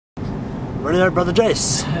Radio Brother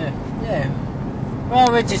Jace. Yeah.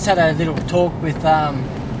 Well, we just had a little talk with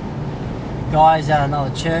guys at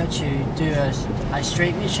another church who do a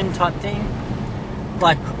street mission type thing.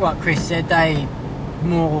 Like what Chris said, they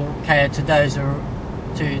more cater to those who are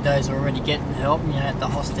already getting help, at the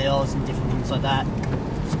hostels and different things like that.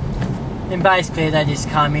 And basically they just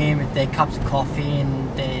come in with their cups of coffee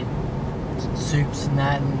and their soups and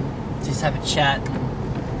that, and just have a chat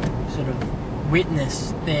and sort of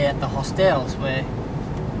witness there at the hostels, where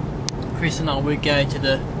Chris and I would go to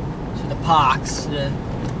the parks, to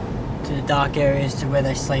the dark areas, to where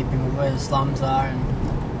they sleep and where the slums are, and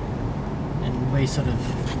we sort of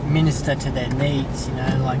minister to their needs,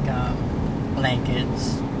 like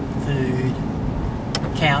blankets, food,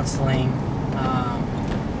 counselling,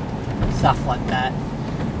 stuff like that.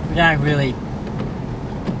 We don't really,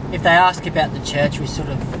 if they ask about the church, we sort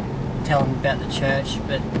of tell them about the church,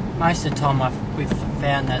 but most of the time we've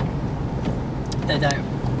found that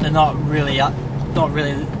they're not really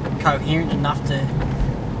coherent enough to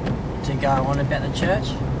go on about the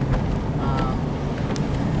church.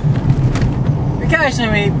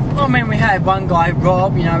 Occasionally, we had one guy,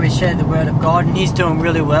 Rob, we shared the word of God, and he's doing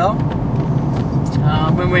really well.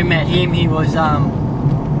 When we met him, he was, they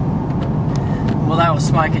were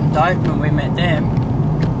smoking dope when we met them.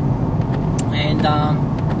 And,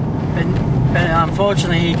 but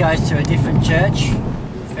unfortunately he goes to a different church.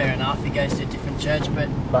 Fair enough, he goes to a different church, but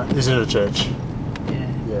Is it a church?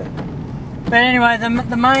 Yeah. But anyway,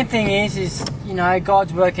 the main thing is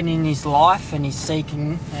God's working in his life and he's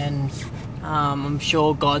seeking, and I'm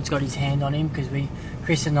sure God's got his hand on him, because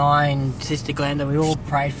Chris and I and Sister Glenda, we all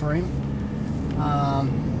prayed for him.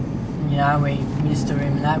 We minister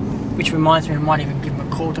him and that, which reminds me, I might even give him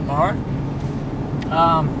a call tomorrow.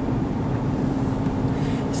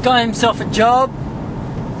 He's got himself a job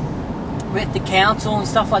with the council and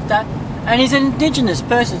stuff like that, and he's an Indigenous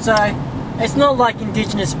person, so it's not like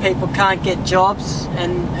Indigenous people can't get jobs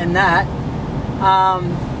and that.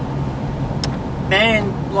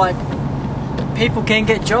 People can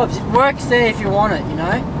get jobs. It works there if you want it,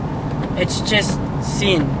 It's just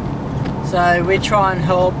sin. So we try and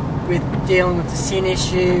help with dealing with the sin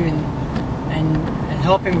issue and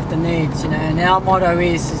helping with the needs, And our motto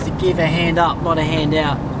is to give a hand up, not a hand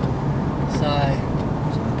out. So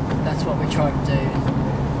that's what we try to do.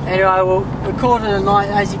 Anyway, we'll call it a night.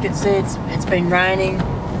 As you can see, it's been raining.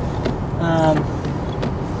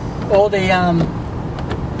 All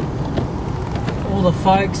the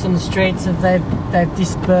folks on the streets they've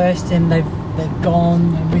dispersed, and they've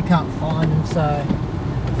gone, and we can't find them. So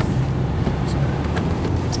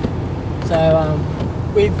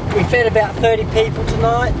we fed about 30 people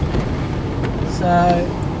tonight. So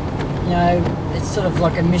it's sort of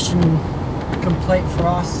like a mission complete for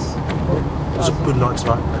us. It was a good night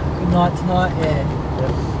tonight. Good night tonight, yeah.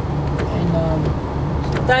 Yep.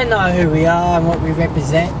 And they know who we are and what we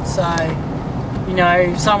represent. So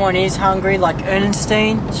someone is hungry, like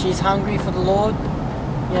Ernestine, she's hungry for the Lord.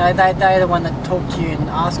 They're the one that talk to you and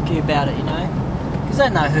ask you about it, because they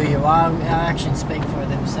know who you are. Our actions speak for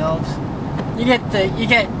themselves. You get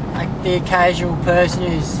like the occasional person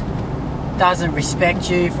who doesn't respect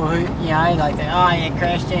you for who, like, you're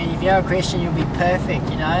Christian. If you're a Christian, you'll be perfect,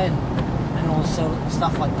 and all sort of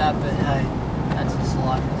stuff like that. But hey, that's just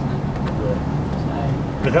life, isn't it? Yeah.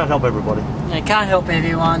 So, You can't help everybody. you can't help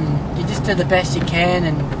everyone. You just do the best you can,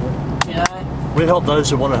 and We help those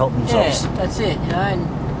who want to help themselves. yeah, that's it. And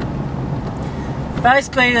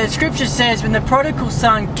basically, the scripture says, when the prodigal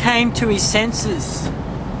son came to his senses,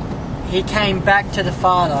 he came back to the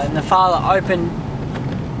Father, and the Father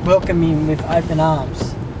welcomed him with open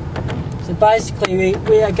arms. So basically,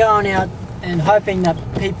 we are going out and hoping that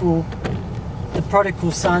people, the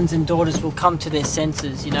prodigal sons and daughters, will come to their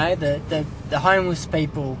senses. The homeless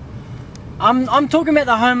people. I'm talking about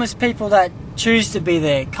the homeless people that choose to be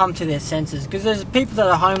there, come to their senses, because there's people that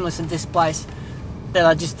are homeless and displaced that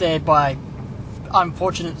are just there by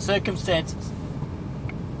unfortunate circumstances.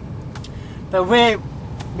 But we're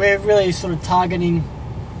really sort of targeting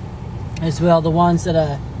as well the ones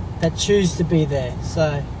that choose to be there.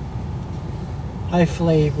 So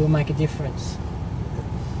hopefully we'll make a difference.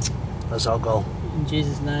 That's our goal. In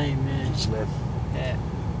Jesus' name, man. Jesus' name. Yeah.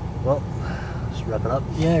 Well, let's wrap it up.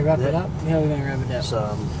 Yeah, wrap it up. How are we going to wrap it up?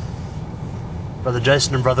 So, Brother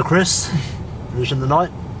Jason and Brother Chris, finishing the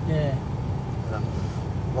night. Yeah.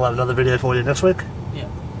 We'll have another video for you next week. Yeah.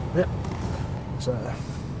 Yep. So,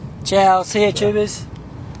 Ciao. See you, tubers.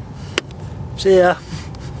 see ya.